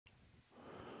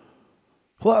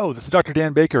Hello, this is Dr.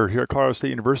 Dan Baker here at Colorado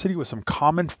State University with some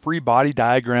common free body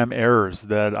diagram errors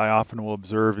that I often will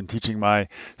observe in teaching my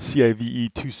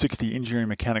CIVE 260 Engineering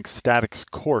Mechanics Statics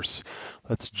course.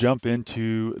 Let's jump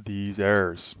into these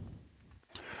errors.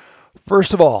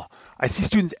 First of all, I see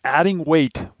students adding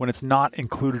weight when it's not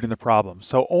included in the problem.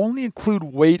 So only include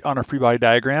weight on a free body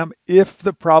diagram if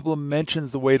the problem mentions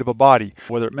the weight of a body.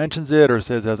 Whether it mentions it or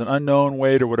says it has an unknown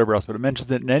weight or whatever else, but it mentions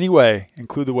it in any way,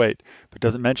 include the weight. If it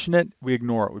doesn't mention it, we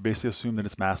ignore it. We basically assume that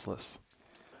it's massless.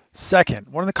 Second,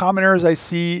 one of the common errors I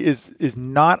see is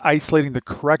not isolating the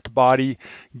correct body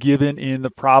given in the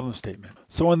problem statement.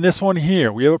 So in this one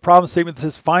here, we have a problem statement that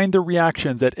says find the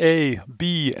reactions at A,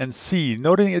 B, and C,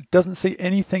 noting it doesn't say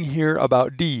anything here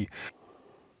about D.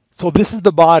 So this is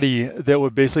the body that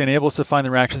would basically enable us to find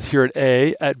the reactions here at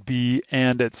A, at B,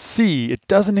 and at C. It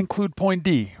doesn't include point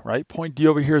D, right? Point D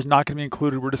over here is not going to be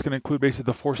included. We're just going to include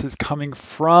basically the forces coming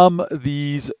from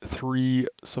these three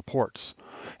supports.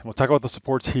 And we'll talk about the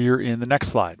supports here in the next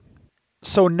slide.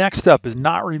 So next up is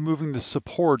not removing the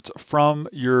supports from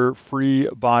your free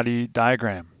body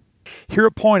diagram. Here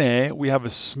at point A, we have a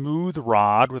smooth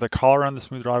rod with a collar on the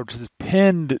smooth rod, which is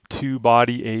pinned to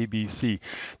body ABC.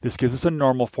 This gives us a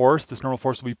normal force. This normal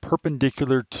force will be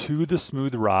perpendicular to the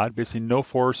smooth rod. Basically, no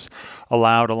force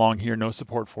allowed along here, no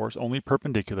support force, only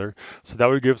perpendicular. So that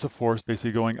would give us a force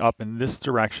basically going up in this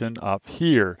direction up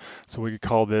here. So we could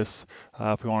call this,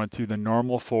 if we wanted to, the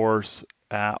normal force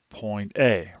at point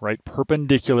A, right?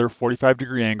 Perpendicular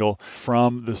 45-degree angle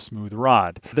from the smooth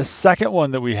rod. The second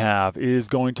one that we have is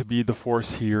going to be the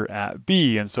force here at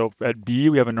B. And so at B,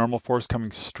 we have a normal force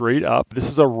coming straight up. This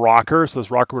is a rocker, so this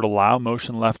rocker would allow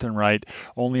motion left and right,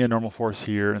 only a normal force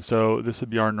here. And so this would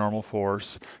be our normal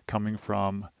force coming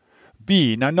from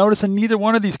B. Now notice in neither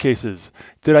one of these cases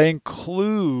did I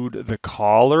include the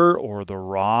collar or the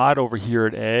rod over here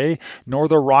at A, nor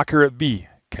the rocker at B.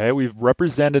 Okay, we've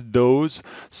represented those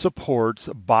supports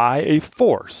by a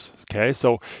force. Okay,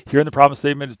 so here in the problem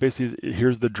statement is basically,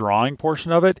 here's the drawing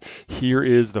portion of it. Here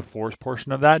is the force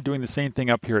portion of that. Doing the same thing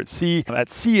up here at C. At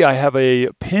C, I have a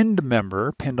pinned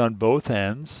member, pinned on both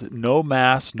ends. No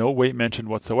mass, no weight mentioned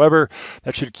whatsoever.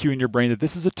 That should cue in your brain that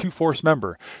this is a two-force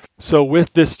member. So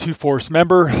with this two-force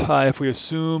member, if we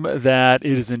assume that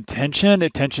it is in tension,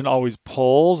 tension always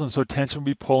pulls, and so tension will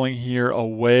be pulling here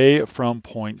away from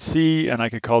point C, and I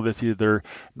could call this either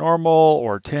normal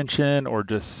or tension or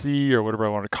just C or whatever I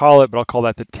want to call it, but I'll call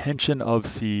that the tension of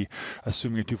C,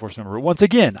 assuming a two-force member. Once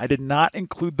again, I did not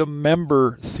include the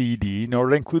member CD, nor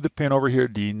did I include the pin over here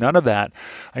D, none of that.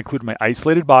 I included my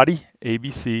isolated body,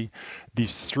 ABC,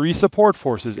 these three support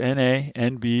forces, NA,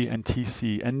 NB, and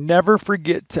TC. And never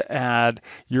forget to add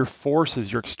your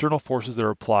forces, your external forces that are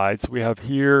applied. So we have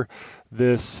here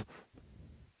this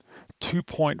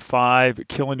 2.5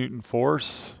 kilonewton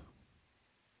force.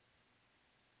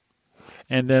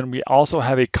 And then we also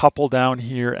have a couple down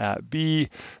here at B.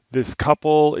 This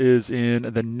couple is in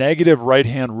the negative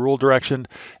right-hand rule direction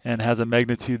and has a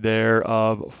magnitude there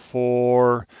of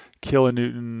 4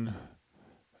 kilonewton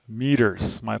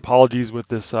meters. My apologies with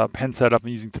this pen setup I'm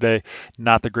using today,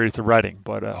 not the greatest of writing,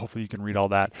 but hopefully you can read all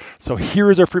that. So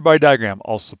here is our free body diagram.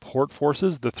 All support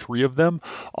forces, the three of them,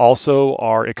 also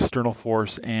our external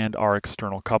force and our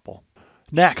external couple.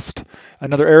 Next,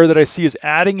 another error that I see is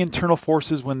adding internal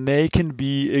forces when they can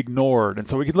be ignored. And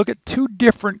so we could look at two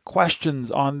different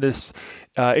questions on this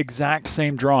exact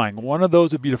same drawing. One of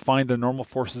those would be to find the normal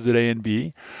forces at A and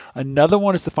B. Another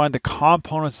one is to find the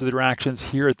components of the reactions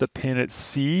here at the pin at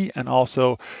C and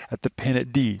also at the pin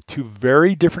at D. Two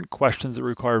very different questions that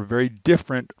require very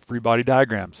different free body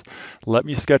diagrams. Let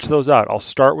me sketch those out. I'll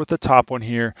start with the top one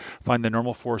here, find the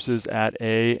normal forces at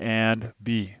A and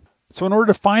B. So in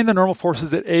order to find the normal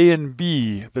forces at A and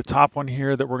B, the top one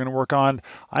here that we're going to work on,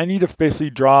 I need to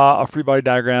basically draw a free body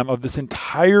diagram of this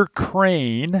entire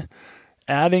crane,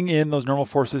 adding in those normal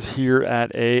forces here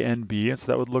at A and B. And so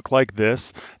that would look like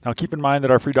this. Now keep in mind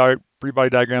that our free body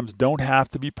diagrams don't have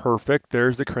to be perfect.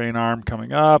 There's the crane arm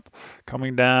coming up,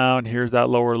 coming down. Here's that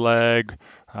lower leg.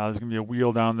 There's going to be a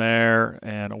wheel down there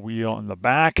and a wheel in the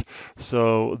back.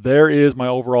 So there is my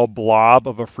overall blob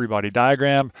of a free body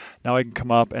diagram. Now I can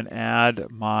come up and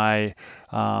add my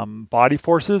body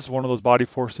forces. One of those body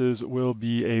forces will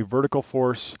be a vertical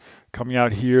force coming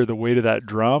out here, the weight of that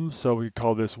drum. So we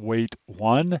call this weight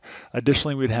 1.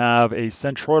 Additionally, we'd have a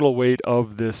centroidal weight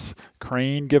of this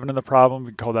crane given in the problem.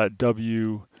 We call that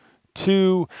W2.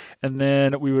 2, and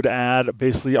then we would add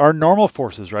basically our normal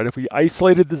forces, right? If we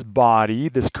isolated this body,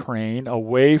 this crane,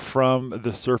 away from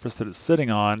the surface that it's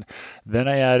sitting on, then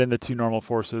I add in the 2 normal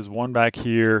forces, one back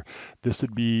here, this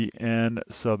would be N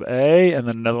sub A, and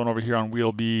then another one over here on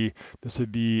wheel B, this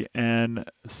would be N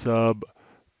sub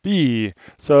B.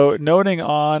 So noting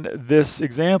on this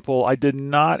example, I did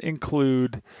not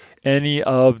include any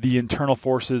of the internal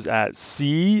forces at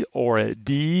C or at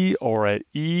D or at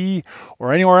E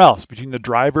or anywhere else between the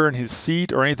driver and his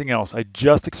seat or anything else. I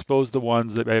just exposed the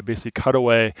ones that I basically cut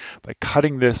away by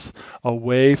cutting this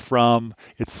away from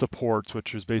its supports,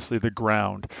 which is basically the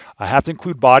ground. I have to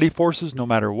include body forces no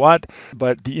matter what,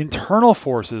 but the internal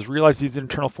forces, realize these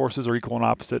internal forces are equal and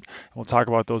opposite, and we'll talk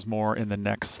about those more in the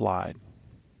next slide.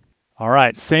 All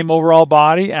right, same overall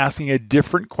body, asking a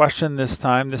different question this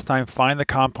time. This time, find the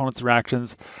components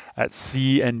reactions at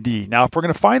C and D. Now, if we're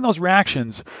going to find those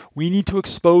reactions, we need to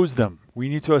expose them. We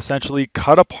need to essentially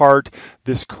cut apart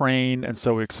this crane, and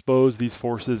so we expose these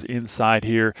forces inside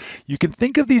here. You can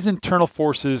think of these internal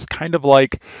forces kind of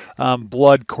like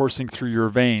blood coursing through your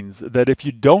veins, that if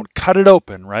you don't cut it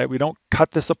open, right, we don't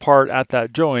cut this apart at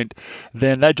that joint,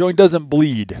 then that joint doesn't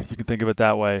bleed. You can think of it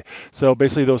that way. So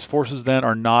basically those forces then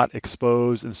are not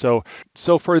exposed. And so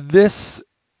for this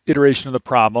iteration of the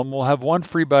problem, we'll have one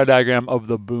free body diagram of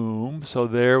the boom. So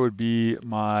there would be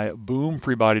my boom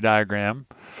free body diagram.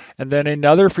 And then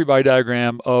another free body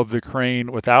diagram of the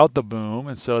crane without the boom.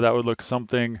 And so that would look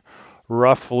something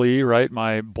roughly, right,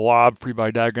 my blob free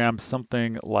body diagram,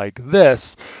 something like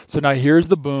this. So now here's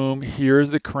the boom,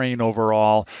 here's the crane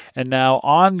overall, and now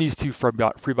on these two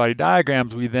free body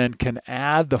diagrams, we then can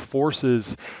add the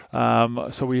forces.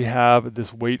 So we have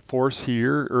this weight force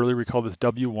here, earlier we called this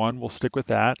W1, we'll stick with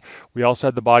that. We also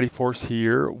had the body force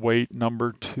here, weight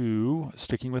number 2,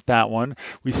 sticking with that one.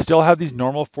 We still have these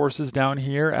normal forces down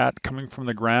here at coming from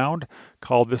the ground,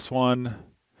 call this one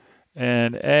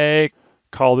NA,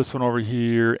 call this one over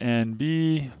here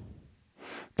NB.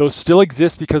 Those still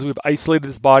exist because we've isolated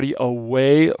this body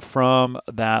away from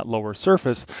that lower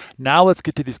surface. Now let's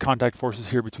get to these contact forces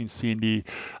here between C and D.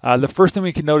 The first thing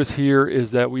we can notice here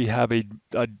is that we have a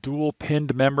dual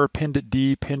pinned member, pinned at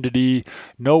D, pinned to D.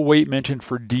 No weight mentioned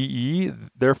for DE.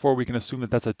 Therefore, we can assume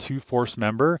that that's a 2-force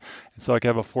member. And so I can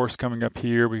have a force coming up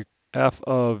here. We F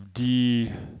of D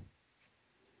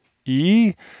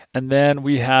E, and then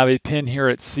we have a pin here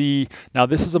at C. Now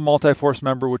this is a multi-force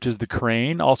member, which is the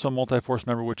crane, also a multi-force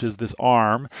member, which is this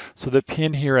arm. So the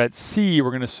pin here at C,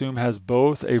 we're going to assume has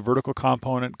both a vertical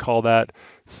component, call that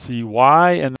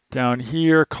CY, and down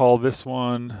here, call this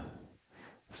one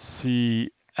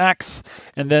CX,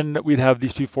 and then we'd have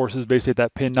these 2 forces basically at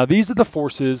that pin. Now these are the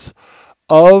forces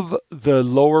of the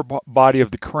lower body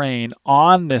of the crane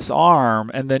on this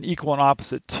arm, and then equal and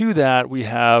opposite to that, we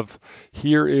have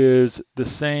here is the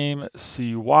same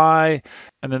CY,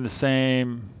 and then the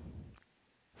same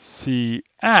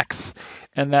CX,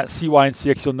 and that CY and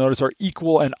CX, you'll notice, are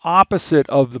equal and opposite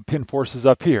of the pin forces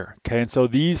up here. Okay, and so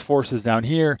these forces down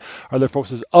here are the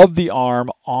forces of the arm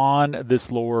on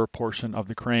this lower portion of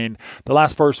the crane. The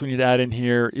last force we need to add in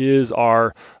here is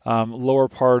our lower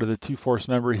part of the 2-force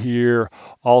member here,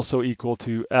 also equal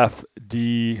to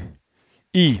FDE.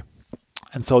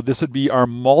 And so this would be our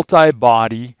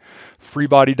multi-body free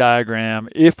body diagram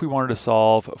if we wanted to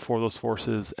solve for those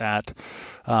forces at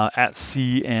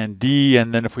C and D,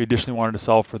 and then if we additionally wanted to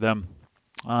solve for them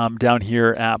down here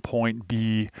at point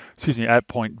B, at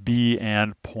point B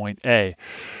and point A.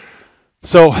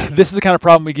 So this is the kind of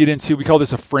problem we get into. We call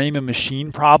this a frame and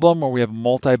machine problem, where we have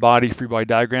multi-body free body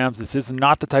diagrams. This is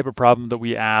not the type of problem that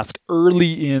we ask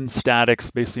early in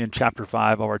statics, basically in chapter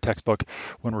 5 of our textbook,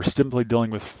 when we're simply dealing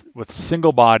with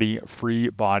single body free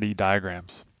body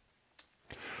diagrams.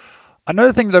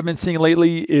 Another thing that I've been seeing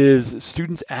lately is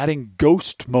students adding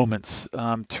ghost moments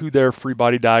to their free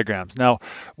body diagrams. Now,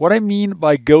 what I mean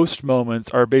by ghost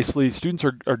moments are basically students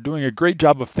are doing a great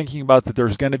job of thinking about that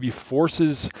there's going to be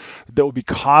forces that will be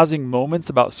causing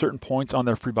moments about certain points on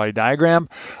their free body diagram,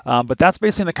 but that's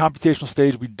basically in the computational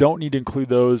stage. We don't need to include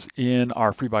those in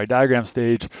our free body diagram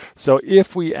stage. So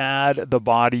if we add the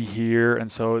body here,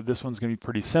 and so this one's going to be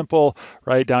pretty simple,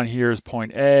 right? Down here is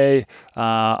point A,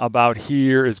 about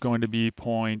here is going to be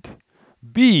point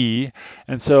B,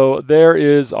 and so there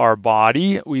is our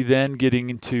body. We then getting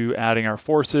into adding our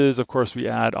forces. Of course, we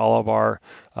add all of our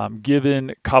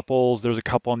given couples. There's a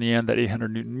couple on the end, that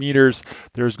 800 Newton meters.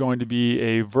 There's going to be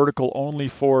a vertical only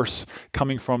force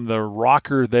coming from the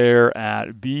rocker there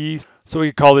at B. So we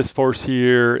could call this force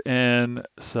here N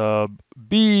sub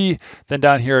B. Then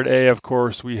down here at A, of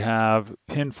course, we have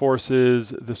pin forces.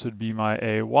 This would be my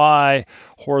AY.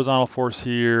 Horizontal force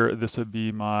here, this would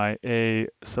be my A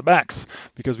sub X,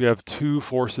 because we have two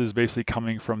forces basically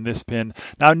coming from this pin.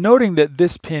 Now, noting that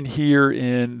this pin here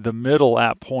in the middle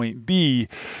at point B,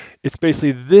 it's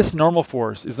basically this normal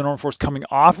force is the normal force coming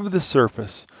off of the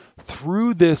surface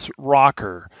through this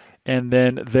rocker and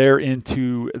then there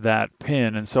into that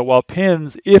pin. And so while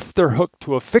pins, if they're hooked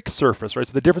to a fixed surface, right,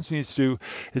 so the difference between these two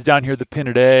is down here the pin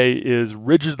at A is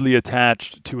rigidly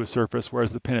attached to a surface,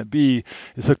 whereas the pin at B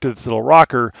is hooked to this little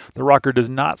rocker. The rocker does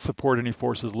not support any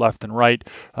forces left and right.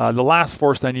 The last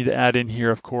force that I need to add in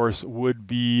here, of course, would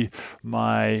be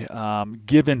my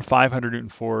given 500 Newton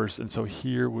force. And so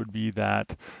here would be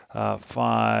that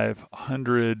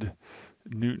 500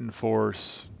 Newton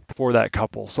force for that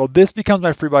couple. So this becomes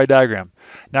my free body diagram.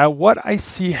 Now, what I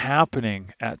see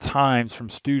happening at times from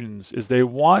students is they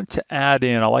want to add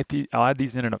in, I'll add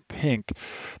these in a pink.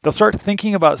 They'll start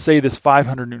thinking about, say, this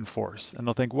 500 Newton force, and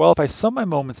they'll think, well, if I sum my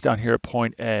moments down here at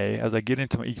point A, as I get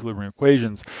into my equilibrium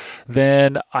equations,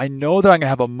 then I know that I'm gonna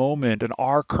have a moment, an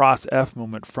R cross F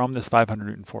moment from this 500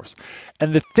 Newton force.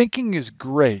 And the thinking is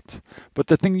great, but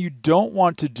the thing you don't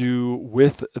want to do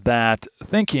with that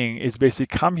thinking is basically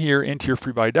come here into your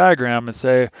free body diagram and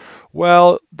say,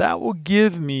 well, that will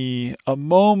give me a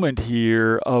moment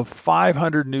here of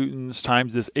 500 newtons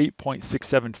times this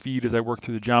 8.67 feet as I work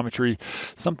through the geometry,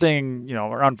 something, you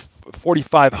know, around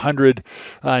 4,500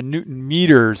 Newton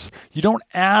meters. You don't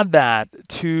add that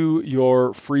to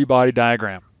your free body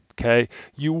diagram. Okay,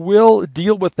 you will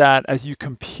deal with that as you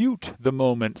compute the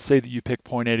moment, say that you pick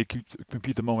point A to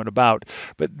compute the moment about,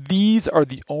 but these are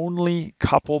the only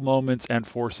couple moments and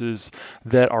forces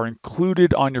that are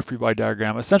included on your free body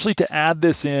diagram. Essentially, to add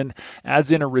this in, adds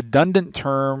in a redundant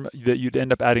term that you'd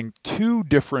end up adding two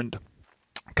different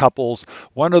couples.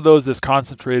 One of those, this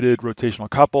concentrated rotational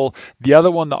couple, the other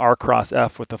one, the R cross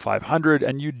F with the 500,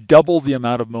 and you double the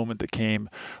amount of moment that came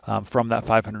from that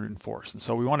 500 force. And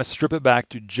so we want to strip it back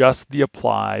to just the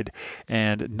applied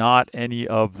and not any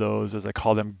of those, as I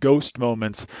call them, ghost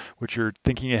moments, which you're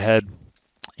thinking ahead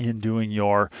in doing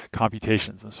your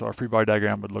computations. And so our free body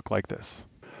diagram would look like this.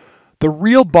 The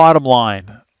real bottom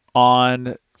line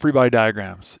on free body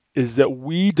diagrams is that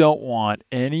we don't want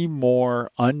any more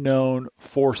unknown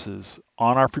forces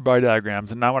on our free body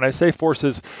diagrams. And now when I say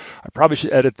forces, I probably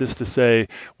should edit this to say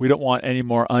we don't want any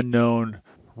more unknown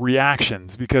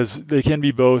reactions, because they can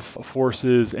be both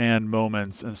forces and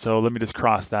moments. And so let me just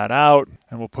cross that out,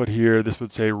 and we'll put here, this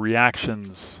would say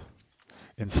reactions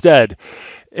instead.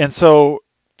 And so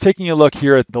taking a look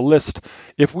here at the list,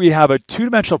 if we have a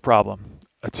two-dimensional problem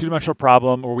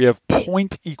where we have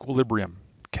point equilibrium,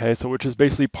 okay, so which is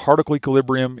basically particle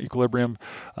equilibrium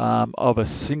of a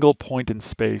single point in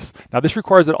space. Now this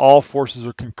requires that all forces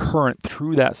are concurrent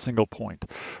through that single point.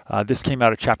 This came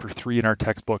out of chapter 3 in our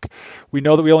textbook. We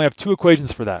know that we only have two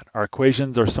equations for that. Our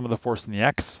equations are some of the force in the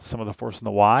x, some of the force in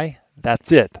the y.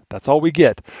 That's it. That's all we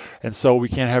get. And so we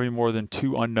can't have any more than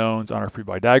two unknowns on our free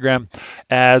body diagram.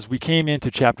 As we came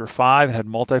into chapter 5 and had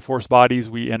multi-force bodies,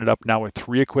 we ended up now with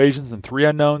three equations and three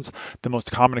unknowns. The most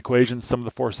common equations, sum of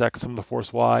the force x, sum of the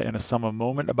force y, and a sum of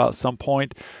moment about some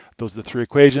point. Those are the three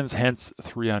equations, hence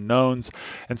three unknowns.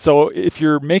 And so if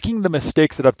you're making the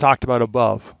mistakes that I've talked about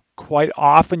above, quite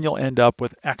often you'll end up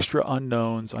with extra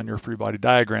unknowns on your free body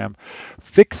diagram.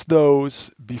 Fix those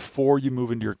before you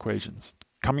move into your equations.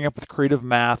 Coming up with creative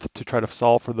math to try to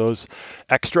solve for those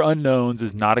extra unknowns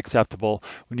is not acceptable.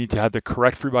 We need to have the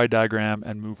correct free body diagram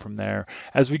and move from there.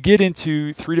 As we get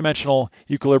into three-dimensional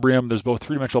equilibrium, there's both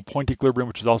three-dimensional point equilibrium,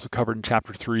 which is also covered in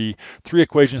chapter 3, three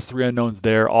equations, three unknowns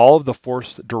there, all of the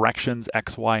force directions,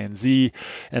 x, y, and z.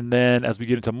 And then as we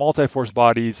get into multi-force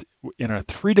bodies, in a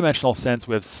three-dimensional sense,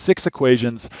 we have six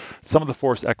equations, some of the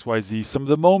force x, y, z, some of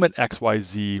the moment x, y,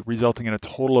 z, resulting in a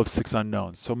total of six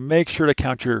unknowns. So make sure to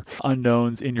count your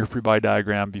unknowns in your free body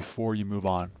diagram before you move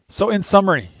on. So in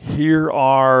summary, here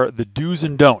are the do's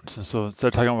and don'ts. And so instead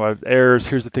of talking about errors,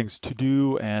 here's the things to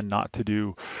do and not to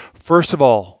do. First of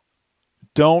all,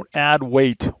 don't add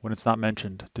weight when it's not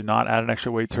mentioned. Do not add an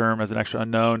extra weight term as an extra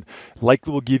unknown.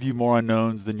 Likely will give you more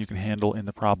unknowns than you can handle in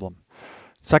the problem.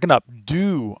 Second up,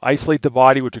 do isolate the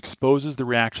body which exposes the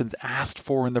reactions asked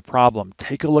for in the problem.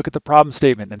 Take a look at the problem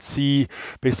statement and see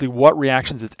basically what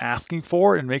reactions it's asking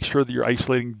for and make sure that you're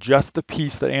isolating just the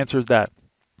piece that answers that.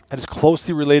 That is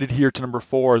closely related here to number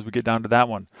 4 as we get down to that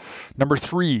one. Number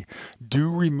 3, do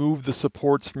remove the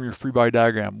supports from your free body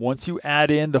diagram. Once you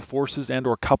add in the forces and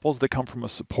or couples that come from a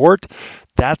support,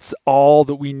 that's all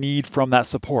that we need from that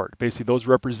support. Basically, those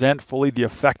represent fully the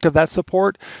effect of that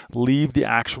support. Leave the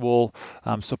actual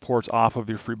supports off of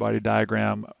your free body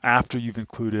diagram after you've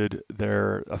included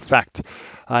their effect.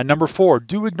 Number 4,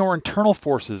 do ignore internal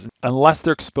forces unless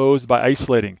they're exposed by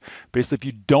isolating. Basically, if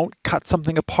you don't cut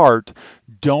something apart,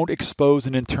 don't expose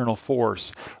an internal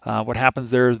force. What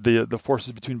happens there is the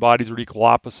forces between bodies are equal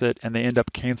opposite, and they end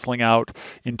up canceling out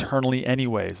internally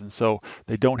anyways, and so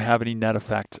they don't have any net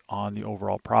effect on the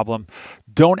overall problem.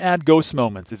 Don't add ghost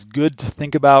moments. It's good to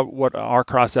think about what R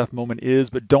cross F moment is,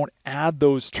 but don't add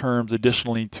those terms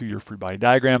additionally to your free body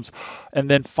diagrams. And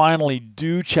then finally,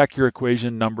 do check your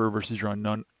equation number versus your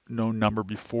unknown number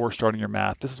before starting your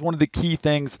math. This is one of the key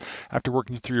things after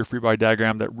working through your free body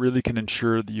diagram that really can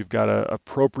ensure that you've got an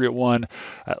appropriate one,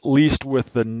 at least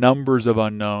with the numbers of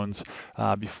unknowns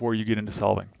before you get into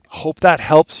solving. Hope that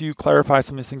helps you clarify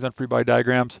some of these things on free body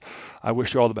diagrams. I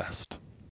wish you all the best.